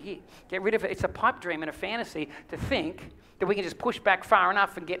won't ever be here. Get rid of it. It's a pipe dream and a fantasy to think that we can just push back far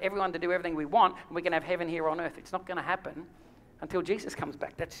enough and get everyone to do everything we want and we can have heaven here on earth. It's not going to happen until Jesus comes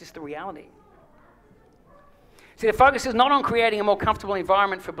back. That's just the reality. See, the focus is not on creating a more comfortable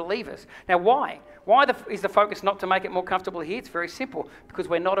environment for believers. Now, why? Is the focus not to make it more comfortable here? It's very simple. Because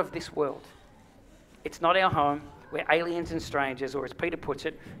we're not of this world. It's not our home. We're aliens and strangers, or as Peter puts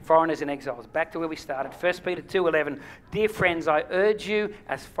it, foreigners and exiles. Back to where we started. 1 Peter 2:11. Dear friends, I urge you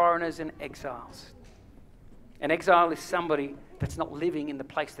as foreigners and exiles. An exile is somebody that's not living in the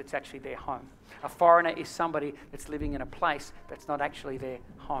place that's actually their home. A foreigner is somebody that's living in a place that's not actually their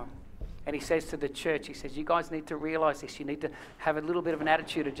home. And he says to the church, he says, you guys need to realize this. You need to have a little bit of an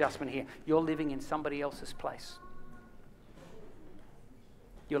attitude adjustment here. You're living in somebody else's place.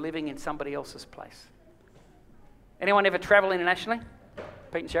 You're living in somebody else's place. Anyone ever travel internationally?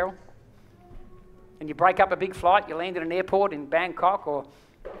 Pete and Cheryl? And you break up a big flight, you land at an airport in Bangkok or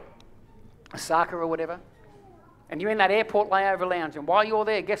Osaka or whatever, and you're in that airport layover lounge, and while you're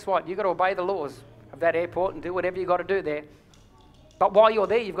there, guess what? You've got to obey the laws of that airport and do whatever you've got to do there. But while you're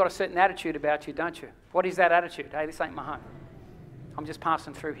there, you've got a certain attitude about you, don't you? What is that attitude? Hey, this ain't my home. I'm just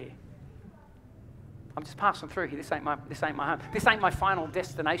passing through here. I'm just passing through here. This ain't my home. This ain't my final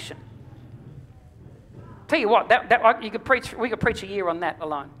destination. Tell you what, we could preach a year on that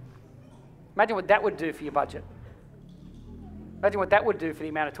alone. Imagine what that would do for your budget. Imagine what that would do for the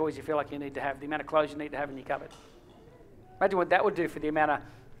amount of toys you feel like you need to have, the amount of clothes you need to have in your cupboard. Imagine what that would do for the amount of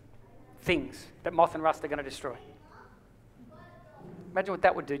things that moth and rust are going to destroy. Imagine what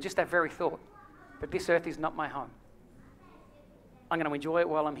that would do, just that very thought, that this earth is not my home. I'm going to enjoy it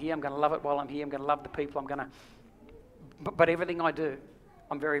while I'm here. I'm going to love it while I'm here. I'm going to love the people. But everything I do,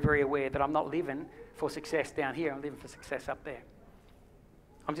 I'm very, very aware that I'm not living for success down here. I'm living for success up there.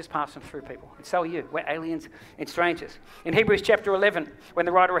 I'm just passing through, people. And so are you. We're aliens and strangers. In Hebrews chapter 11, when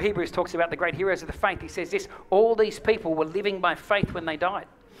the writer of Hebrews talks about the great heroes of the faith, he says this, all these people were living by faith when they died.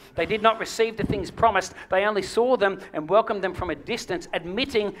 They did not receive the things promised. They only saw them and welcomed them from a distance,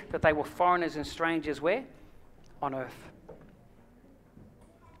 admitting that they were foreigners and strangers where? On earth.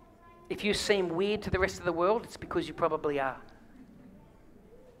 If you seem weird to the rest of the world, it's because you probably are.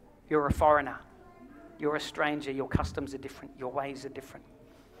 You're a foreigner. You're a stranger. Your customs are different. Your ways are different.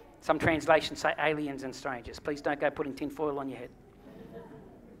 Some translations say aliens and strangers. Please don't go putting tin foil on your head.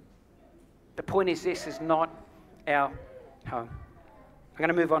 The point is, this is not our home. I'm going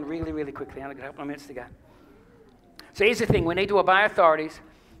to move on really, really quickly. I've got a couple of minutes to go. So here's the thing. We need to obey authorities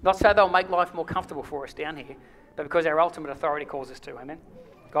Not so they'll make life more comfortable for us down here, but because our ultimate authority calls us to. Amen?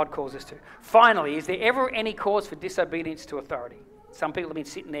 God calls us to. Finally, is there ever any cause for disobedience to authority? Some people have been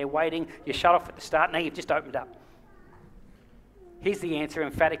sitting there waiting. You shut off at the start. Now you've just opened up. Here's the answer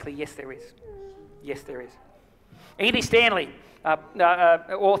emphatically. Yes, there is. Yes, there is. Andy Stanley,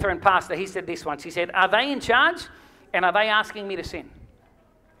 author and pastor, he said this once. He said, are they in charge and are they asking me to sin?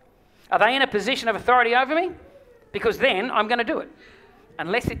 Are they in a position of authority over me? Because then I'm going to do it.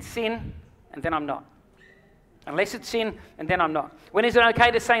 Unless it's sin, and then I'm not. Unless it's sin, and then I'm not. When is it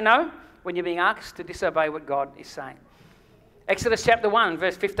okay to say no? When you're being asked to disobey what God is saying. Exodus chapter 1,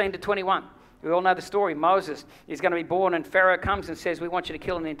 verse 15 to 21. We all know the story. Moses is going to be born and Pharaoh comes and says, we want you to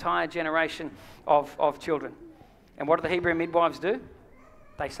kill an entire generation of children. And what do the Hebrew midwives do?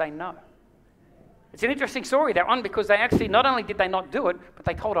 They say no. It's an interesting story, that one, because they actually, not only did they not do it, but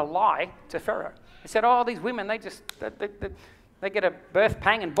they told a lie to Pharaoh. They said, oh, these women, they get a birth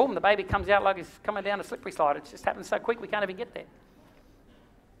pang and boom, the baby comes out like it's coming down a slippery slide. It just happens so quick we can't even get there.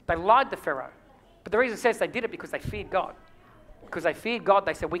 They lied to Pharaoh. But the reason it says they did it because they feared God. Because they feared God,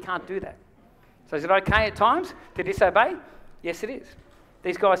 they said, we can't do that. So is it okay at times to disobey? Yes, it is.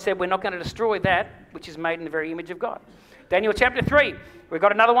 These guys said, we're not going to destroy that which is made in the very image of God. Daniel chapter 3, we've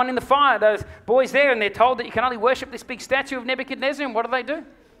got another one in the fire. Those boys there, and they're told that you can only worship this big statue of Nebuchadnezzar. And what do?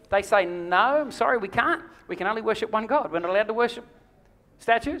 They say, no, I'm sorry, we can't. We can only worship one God. We're not allowed to worship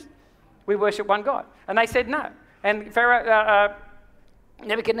statues. We worship one God. And they said no. And Pharaoh,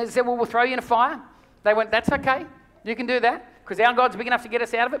 Nebuchadnezzar said, well, we'll throw you in a fire. They went, that's okay. You can do that because our God's big enough to get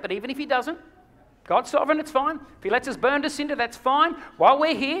us out of it. But even if he doesn't, God's sovereign, it's fine. If he lets us burn to cinder, that's fine. While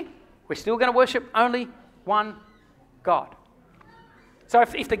we're here, we're still going to worship only one God. So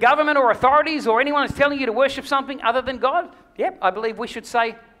if the government or authorities or anyone is telling you to worship something other than God, yep, I believe we should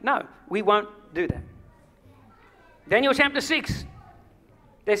say, no, we won't do that. Daniel chapter 6,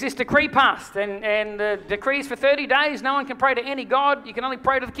 there's this decree passed, and the decree is for 30 days. No one can pray to any God. You can only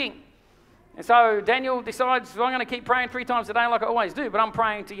pray to the king. And so Daniel decides, well, I'm going to keep praying 3 times a day like I always do, but I'm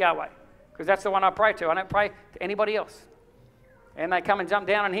praying to Yahweh because that's the one I pray to. I don't pray to anybody else. And they come and jump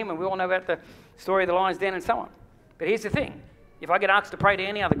down on him, and we all know about the story of the lion's den and so on. But here's the thing. If I get asked to pray to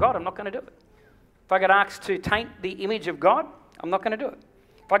any other God, I'm not going to do it. If I get asked to taint the image of God, I'm not going to do it.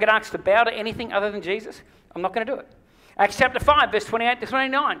 If I get asked to bow to anything other than Jesus, I'm not going to do it. Acts chapter 5, verse 28 to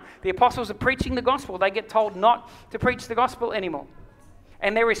 29. The apostles are preaching the gospel. They get told not to preach the gospel anymore.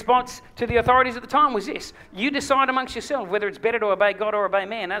 And their response to the authorities at the time was this. You decide amongst yourselves whether it's better to obey God or obey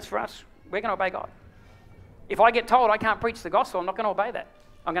man. As for us, we're going to obey God. If I get told I can't preach the gospel, I'm not going to obey that.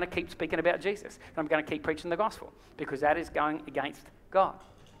 I'm going to keep speaking about Jesus. And I'm going to keep preaching the gospel because that is going against God.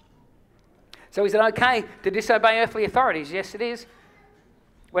 So is it okay to disobey earthly authorities? Yes, it is.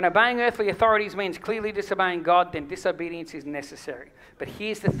 When obeying earthly authorities means clearly disobeying God, then disobedience is necessary. But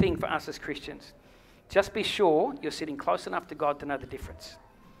here's the thing for us as Christians. Just be sure you're sitting close enough to God to know the difference.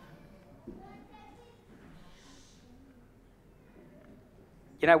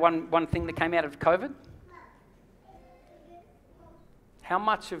 You know, one thing that came out of COVID? How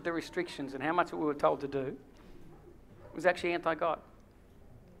much of the restrictions and how much of what we were told to do was actually anti-God?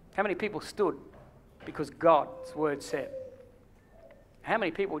 How many people stood because God's word said? How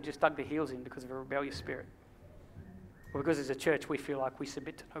many people just dug their heels in because of a rebellious spirit? Or because as a church we feel like we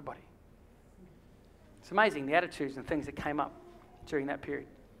submit to nobody? It's amazing the attitudes and things that came up during that period.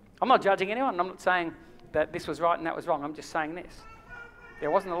 I'm not judging anyone. I'm not saying that this was right and that was wrong. I'm just saying this.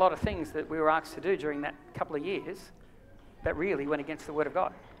 There wasn't a lot of things that we were asked to do during that couple of years that really went against the word of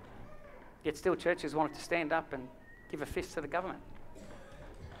God. Yet still churches wanted to stand up and give a fist to the government.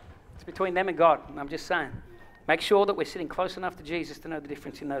 It's between them and God. And I'm just saying, make sure that we're sitting close enough to Jesus to know the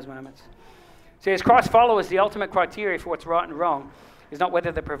difference in those moments. See, as Christ followers, the ultimate criteria for what's right and wrong is not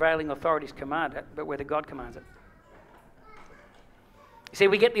whether the prevailing authorities command it, but whether God commands it. You see,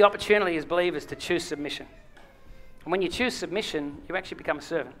 we get the opportunity as believers to choose submission. And when you choose submission, you actually become a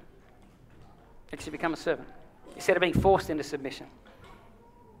servant. Instead of being forced into submission.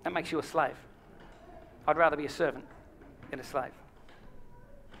 That makes you a slave. I'd rather be a servant than a slave.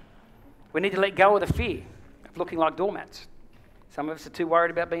 We need to let go of the fear of looking like doormats. Some of us are too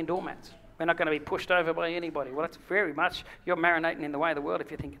worried about being doormats. We're not going to be pushed over by anybody. Well, it's very much, you're marinating in the way of the world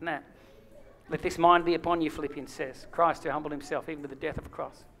if you're thinking that. Let this mind be upon you, Philippians says. Christ who humbled himself even to the death of a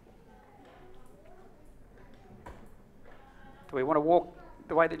cross. Do we want to walk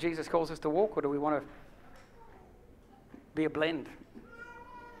the way that Jesus calls us to walk, or do we want to be a blend?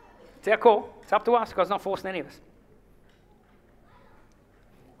 It's our call. It's up to us. God's not forcing any of us.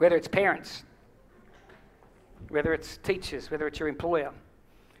 Whether it's parents, whether it's teachers, whether it's your employer,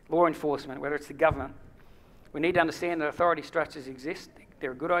 law enforcement, whether it's the government, we need to understand that authority structures exist.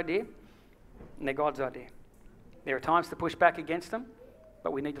 They're a good idea, and they're God's idea. There are times to push back against them,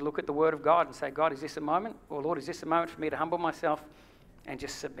 but we need to look at the Word of God and say, God, is this a moment? Or Lord, is this a moment for me to humble myself and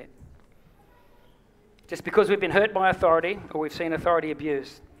just submit? Just because we've been hurt by authority, or we've seen authority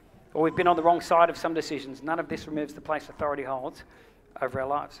abused, or we've been on the wrong side of some decisions, none of this removes the place authority holds over our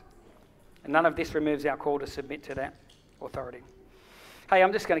lives. And none of this removes our call to submit to that authority. Hey,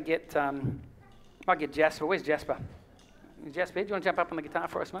 I'm just going to get, might get Jasper. Where's Jasper? Jasper, do you want to jump up on the guitar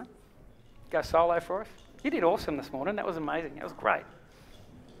for us, mate? Go solo for us? You did awesome this morning. That was amazing. That was great.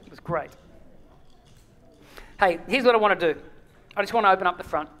 It was great. Hey, here's what I want to do. I just want to open up the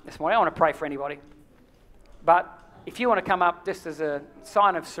front this morning. I want to pray for anybody. But if you want to come up just as a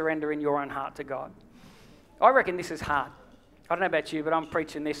sign of surrender in your own heart to God, I reckon this is hard. I don't know about you, but I'm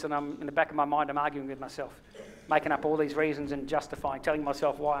preaching this and I'm in the back of my mind, I'm arguing with myself, making up all these reasons and justifying, telling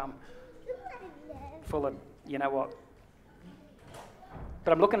myself why I'm full of, you know what.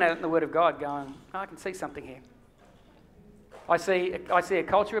 But I'm looking at it in the Word of God going, oh, I can see something here. I see a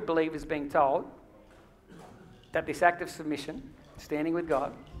culture of believers being told that this act of submission, standing with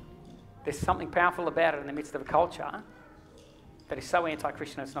God, there's something powerful about it in the midst of a culture that is so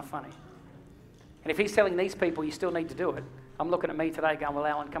anti-Christian it's not funny. And if he's telling these people you still need to do it, I'm looking at me today going, well,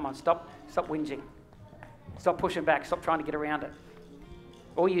 Alan, come on, stop whinging. Stop pushing back. Stop trying to get around it.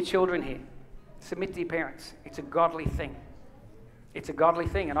 All you children here, submit to your parents. It's a godly thing. It's a godly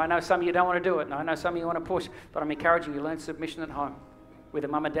thing. And I know some of you don't want to do it, and I know some of you want to push, but I'm encouraging you to learn submission at home with a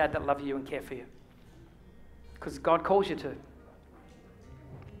mum and dad that love you and care for you. Because God calls you to.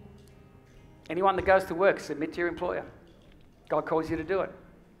 Anyone that goes to work, submit to your employer. God calls you to do it.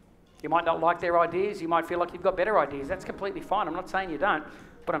 You might not like their ideas. You might feel like you've got better ideas. That's completely fine. I'm not saying you don't.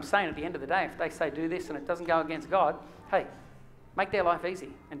 But I'm saying at the end of the day, if they say do this and it doesn't go against God, hey, make their life easy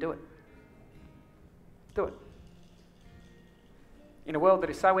and do it. Do it. In a world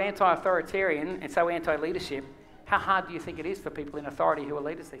that is so anti-authoritarian and so anti-leadership, how hard do you think it is for people in authority who are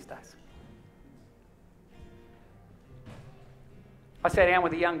leaders these days? I sat down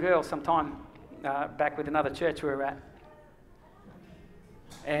with a young girl sometime back with another church we were at.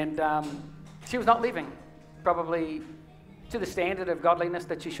 And she was not living probably to the standard of godliness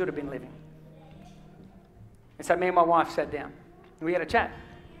that she should have been living. And so me and my wife sat down and we had a chat.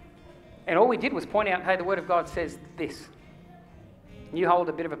 And all we did was point out, hey, the Word of God says this. And you hold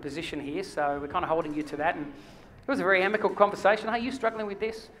a bit of a position here, so we're kind of holding you to that. And it was a very amicable conversation. Hey, you struggling with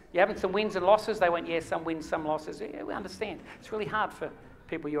this? You having some wins and losses? They went, yeah, some wins, some losses. Yeah, we understand. It's really hard for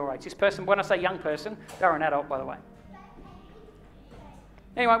people your age. This person, when I say young person, they're an adult, by the way.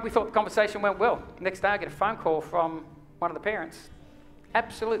 Anyway, we thought the conversation went well. Next day, I get a phone call from one of the parents,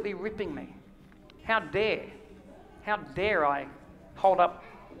 absolutely ripping me. How dare I hold up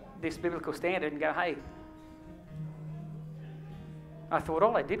this biblical standard and go, hey. I thought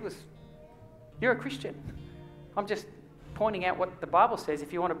all I did was, you're a Christian. I'm just pointing out what the Bible says.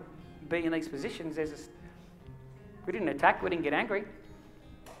 If you want to be in these positions, we didn't attack, we didn't get angry.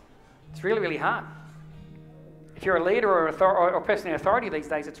 It's really, really hard. If you're a leader or a person in authority these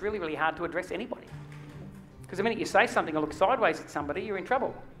days, it's really, really hard to address anybody. Because the minute you say something or look sideways at somebody, you're in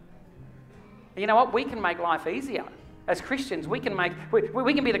trouble. And you know what? We can make life easier. As Christians, we can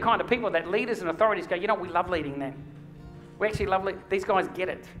be the kind of people that leaders and authorities go, you know, we love leading them. We actually love these guys get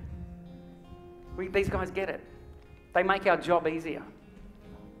it. These guys get it. They make our job easier.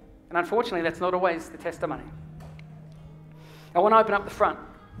 And unfortunately, that's not always the testimony. I want to open up the front.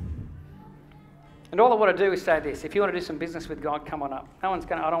 And all I want to do is say this. If you want to do some business with God, come on up. I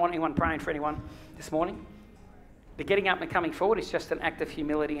don't want anyone praying for anyone this morning. The getting up and coming forward is just an act of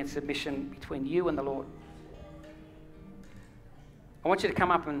humility and submission between you and the Lord. I want you to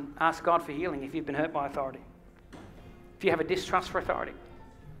come up and ask God for healing if you've been hurt by authority. If you have a distrust for authority,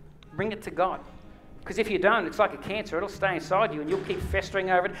 bring it to God. Because if you don't, it's like a cancer. It'll stay inside you and you'll keep festering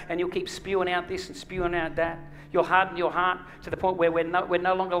over it and you'll keep spewing out this and spewing out that. You'll harden your heart to the point where we're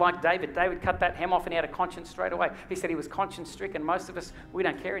no longer like David. David cut that hem off and he had a conscience straight away. He said he was conscience stricken. Most of us, we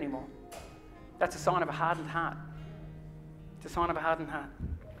don't care anymore. That's a sign of a hardened heart. It's a sign of a hardened heart.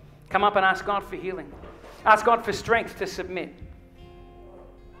 Come up and ask God for healing. Ask God for strength to submit.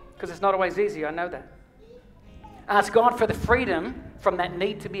 Because it's not always easy, I know that. Ask God for the freedom from that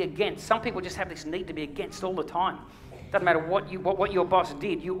need to be against. Some people just have this need to be against all the time. Doesn't matter what your boss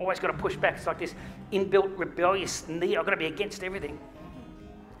did, you always got to push back. It's like this inbuilt rebellious need. I've got to be against everything.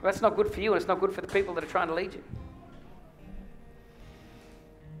 Well, that's not good for you, and it's not good for the people that are trying to lead you.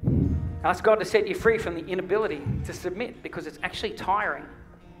 Ask God to set you free from the inability to submit, because it's actually tiring.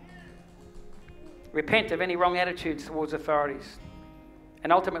 Repent of any wrong attitudes towards authorities,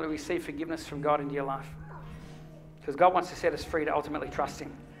 and ultimately receive forgiveness from God into your life. Because God wants to set us free to ultimately trust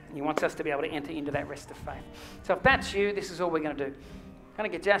him. And he wants us to be able to enter into that rest of faith. So if that's you, this is all we're going to do. I'm going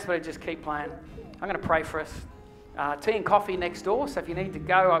to get Jasper to just keep playing. I'm going to pray for us. Tea and coffee next door, so if you need to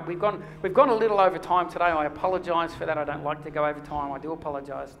go, we've gone a little over time today. I apologise for that. I don't like to go over time. I do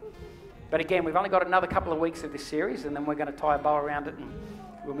apologise. But again, we've only got another couple of weeks of this series, and then we're going to tie a bow around it, and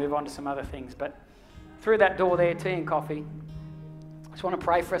we'll move on to some other things. But through that door there, tea and coffee, I just want to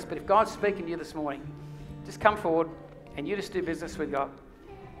pray for us. But if God's speaking to you this morning, just come forward, and you just do business with God.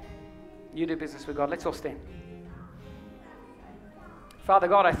 You do business with God. Let's all stand. Father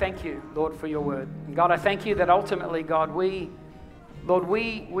God, I thank you, Lord, for your word. And God, I thank you that ultimately, God, we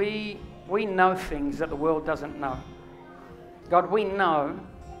know things that the world doesn't know. God, we know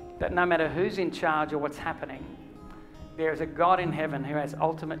that no matter who's in charge or what's happening, there is a God in heaven who has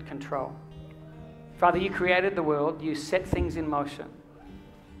ultimate control. Father, you created the world. You set things in motion.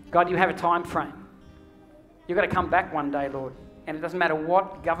 God, you have a time frame. You've got to come back one day, Lord. And it doesn't matter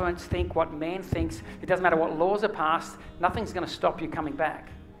what governments think, what man thinks. It doesn't matter what laws are passed. Nothing's going to stop you coming back.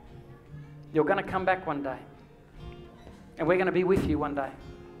 You're going to come back one day. And we're going to be with you one day.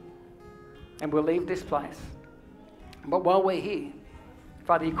 And we'll leave this place. But while we're here,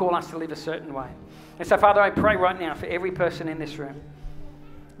 Father, you call us to live a certain way. And so, Father, I pray right now for every person in this room.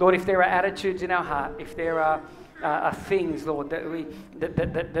 Lord, if there are attitudes in our heart, if there are things, Lord,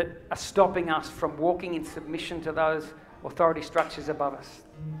 that are stopping us from walking in submission to those authority structures above us.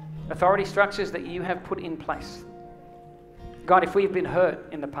 Authority structures that you have put in place. God, if we've been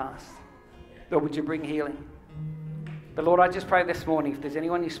hurt in the past, Lord, would you bring healing? But Lord, I just pray this morning, if there's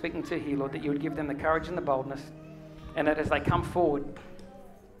anyone you're speaking to here, Lord, that you would give them the courage and the boldness, and that as they come forward,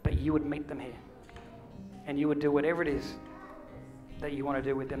 that you would meet them here. And you would do whatever it is that you want to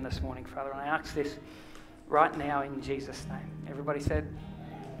do with them this morning, Father. And I ask this right now in Jesus' name. Everybody said,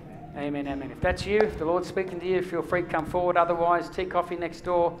 amen, amen. If that's you, if the Lord's speaking to you, feel free to come forward. Otherwise, tea, coffee next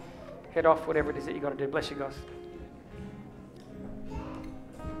door. Head off, whatever it is that you've got to do. Bless you guys.